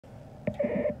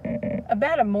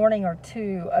About a morning or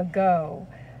two ago,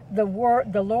 the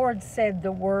Lord said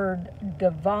the word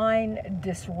divine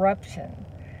disruption.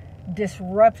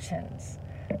 Disruptions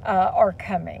are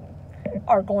coming,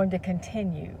 are going to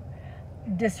continue.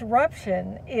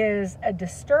 Disruption is a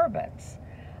disturbance,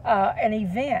 an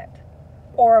event,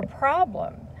 or a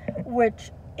problem which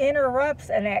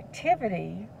interrupts an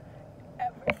activity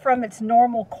from its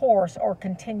normal course or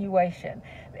continuation.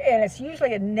 And it's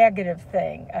usually a negative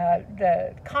thing.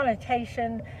 The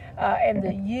connotation and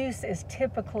the use is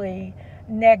typically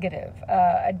negative.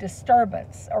 A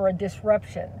disturbance or a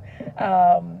disruption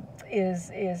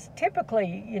is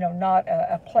typically, not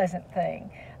a pleasant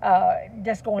thing.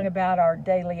 Just going about our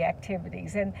daily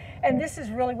activities. And this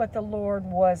is really what the Lord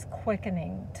was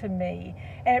quickening to me.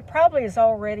 And it probably is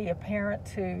already apparent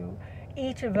to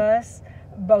each of us,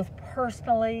 both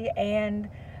personally and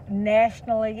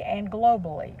nationally and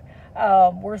globally.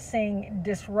 We're seeing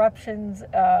disruptions,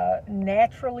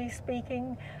 naturally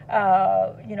speaking,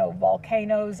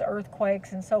 volcanoes,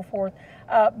 earthquakes, and so forth,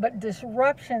 but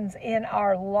disruptions in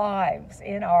our lives,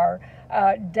 in our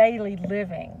daily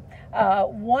living.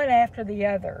 One after the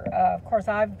other. Of course,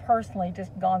 I've personally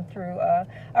just gone through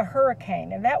a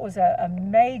hurricane, and that was a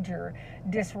major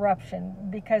disruption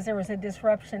because there was a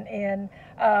disruption in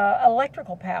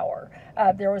electrical power.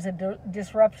 There was a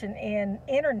disruption in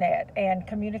internet and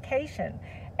communication,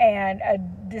 and a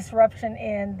disruption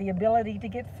in the ability to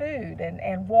get food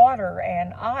and water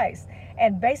and ice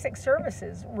and basic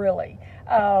services, really.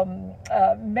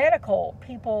 Medical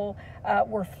people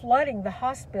were flooding the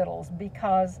hospitals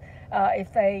because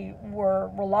if they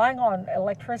were relying on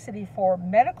electricity for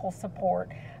medical support,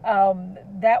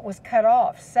 that was cut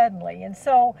off suddenly. And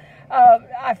so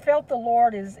I felt the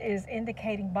Lord is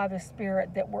indicating by the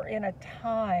Spirit that we're in a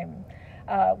time,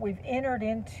 we've entered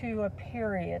into a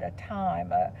period, a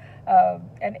time,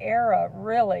 an era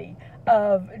really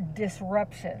of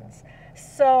disruptions.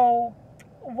 So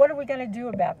what are we going to do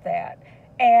about that?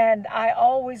 And I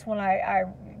always, when I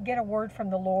get a word from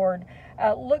the Lord,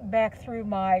 look back through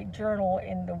my journal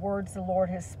in the words the Lord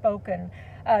has spoken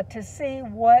to see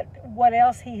what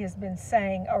else He has been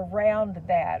saying around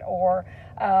that or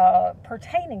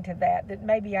pertaining to that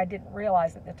maybe I didn't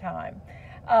realize at the time.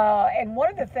 And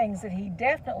one of the things that He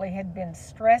definitely had been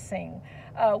stressing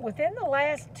within the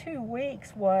last 2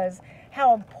 weeks was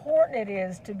how important it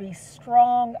is to be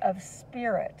strong of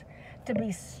spirit, to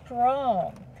be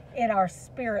strong in our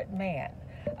spirit man.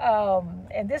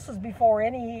 And this was before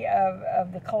any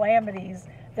of the calamities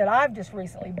that I've just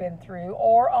recently been through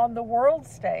or on the world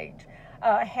stage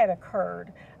had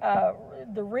occurred,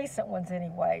 the recent ones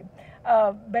anyway.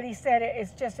 But He said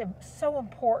it's just so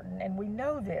important, and we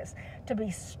know this, to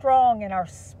be strong in our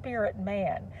spirit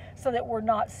man so that we're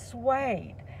not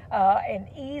swayed and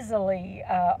easily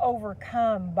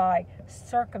overcome by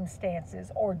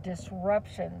circumstances or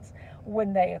disruptions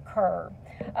when they occur.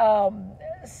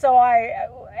 So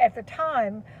at the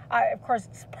time, of course,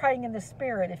 it's praying in the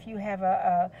Spirit. If you have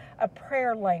a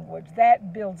prayer language,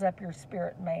 that builds up your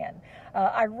spirit man.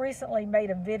 I recently made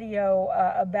a video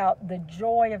about the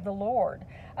joy of the Lord.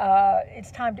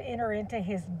 It's time to enter into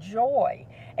His joy.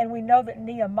 And we know that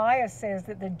Nehemiah says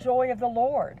that the joy of the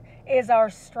Lord is our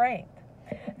strength.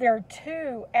 There are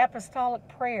 2 apostolic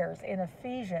prayers in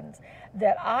Ephesians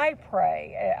that I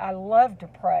pray. I love to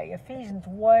pray. Ephesians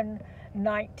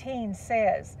 1:19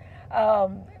 says,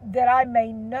 that I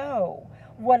may know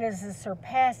what is the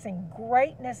surpassing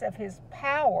greatness of His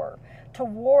power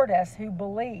toward us who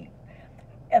believe.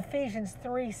 Ephesians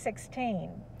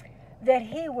 3:16, that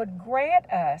He would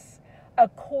grant us,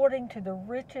 according to the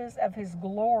riches of His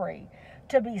glory,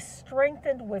 to be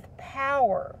strengthened with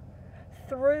power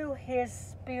through His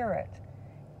Spirit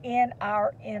in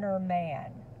our inner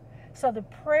man. So the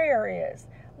prayer is,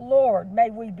 Lord, may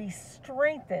we be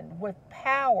strengthened with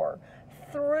power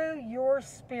through Your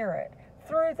Spirit,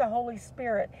 through the Holy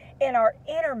Spirit in our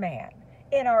inner man,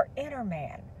 in our inner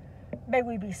man. May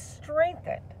we be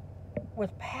strengthened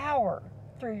with power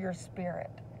through Your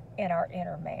Spirit in our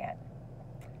inner man.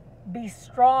 Be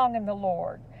strong in the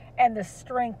Lord and the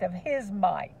strength of His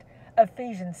might.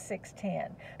 Ephesians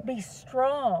 6:10. Be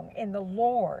strong in the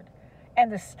Lord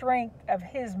and the strength of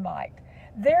His might.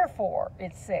 Therefore,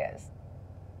 it says,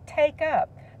 take up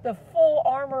the full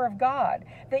armor of God,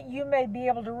 that you may be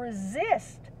able to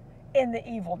resist in the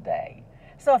evil day.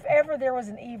 So if ever there was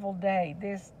an evil day,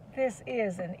 this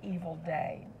is an evil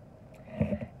day.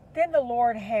 Then the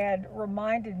Lord had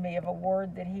reminded me of a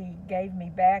word that He gave me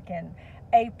back in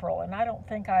April, and I don't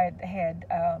think I had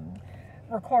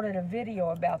recorded a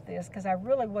video about this because I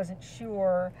really wasn't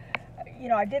sure.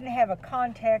 I didn't have a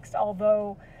context,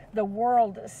 although the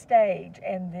world stage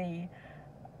and the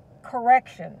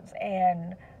corrections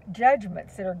and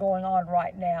judgments that are going on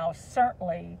right now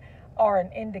certainly are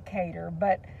an indicator.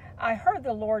 But I heard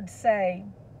the Lord say,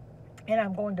 and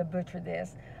I'm going to butcher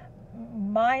this,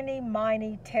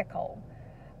 miny tickle,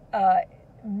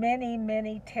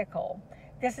 many tickle.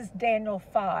 This is Daniel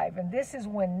 5, and this is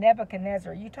when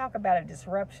Nebuchadnezzar, you talk about a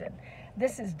disruption.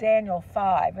 This is Daniel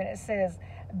 5, and it says,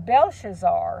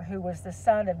 Belshazzar, who was the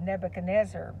son of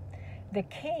Nebuchadnezzar, the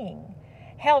king,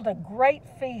 held a great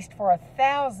feast for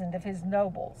 1,000 of his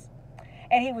nobles,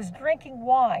 and he was drinking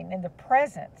wine in the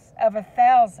presence of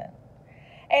 1,000.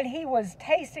 And he was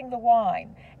tasting the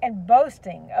wine and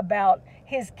boasting about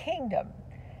his kingdom.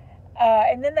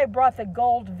 And then they brought the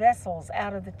gold vessels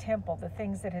out of the temple, the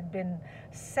things that had been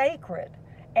sacred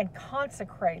and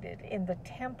consecrated in the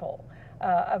temple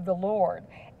of the Lord.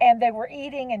 And they were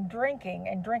eating and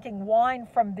drinking wine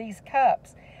from these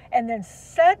cups. And then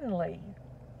suddenly,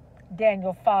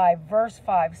 Daniel 5, verse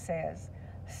 5 says,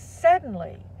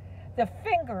 suddenly the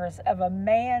fingers of a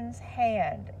man's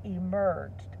hand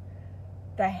emerged.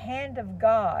 The hand of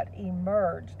God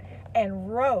emerged and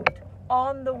wrote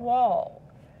on the wall,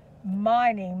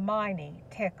 miny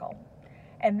tickle.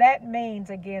 And that means,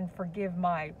 again, forgive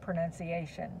my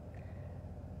pronunciation,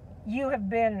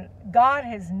 God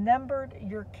has numbered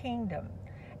your kingdom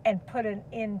and put an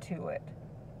end to it,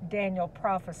 Daniel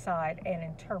prophesied and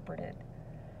interpreted.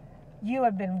 You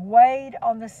have been weighed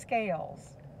on the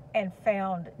scales and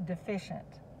found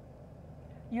deficient.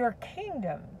 Your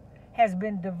kingdom has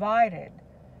been divided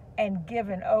and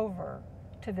given over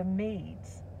to the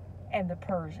Medes and the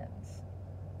Persians.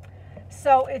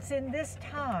 So it's in this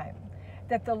time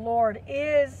that the Lord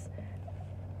is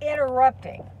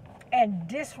interrupting and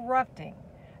disrupting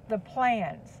the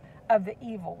plans of the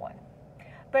evil one.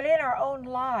 But in our own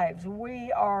lives,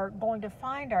 we are going to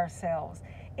find ourselves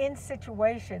in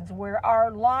situations where our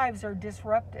lives are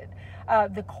disrupted.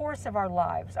 The course of our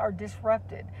lives are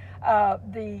disrupted.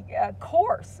 The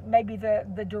course, maybe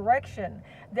the direction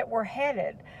that we're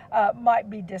headed might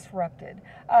be disrupted.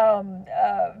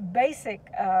 Basic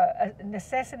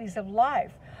necessities of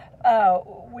life,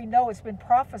 we know it's been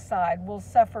prophesied, will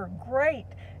suffer great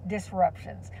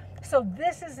disruptions. So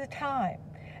this is a time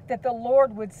that the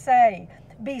Lord would say,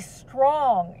 be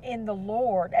strong in the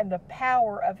Lord and the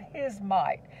power of his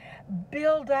might.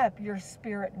 Build up your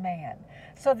spirit man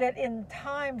so that in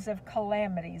times of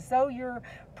calamities, though you're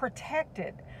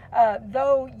protected,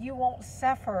 though you won't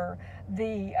suffer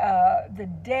the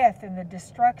death and the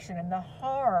destruction and the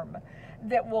harm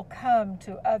that will come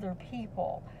to other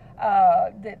people,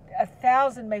 that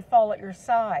 1,000 may fall at your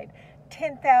side,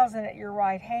 10,000 at your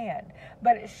right hand,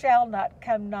 but it shall not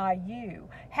come nigh you.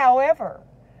 However,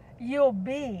 you'll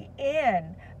be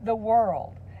in the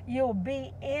world. You'll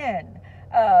be in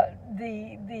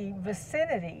the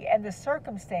vicinity and the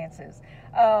circumstances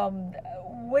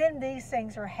when these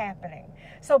things are happening.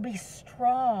 So be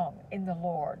strong in the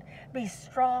Lord. Be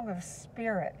strong of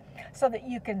spirit so that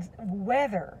you can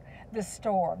weather the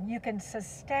storm. You can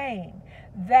sustain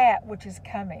that which is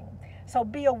coming. So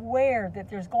be aware that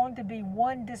there's going to be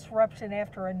one disruption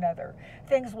after another.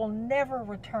 Things will never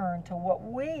return to what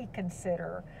we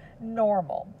consider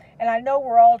normal. And I know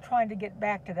we're all trying to get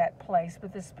back to that place,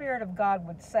 but the Spirit of God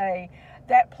would say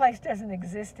that place doesn't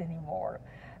exist anymore.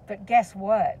 But guess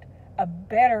what? A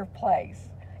better place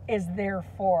is there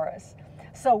for us.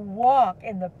 So walk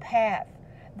in the path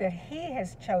that He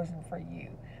has chosen for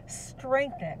you,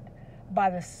 strengthened by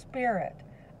the Spirit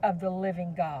of the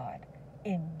living God.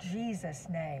 In Jesus'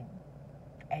 name,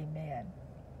 amen.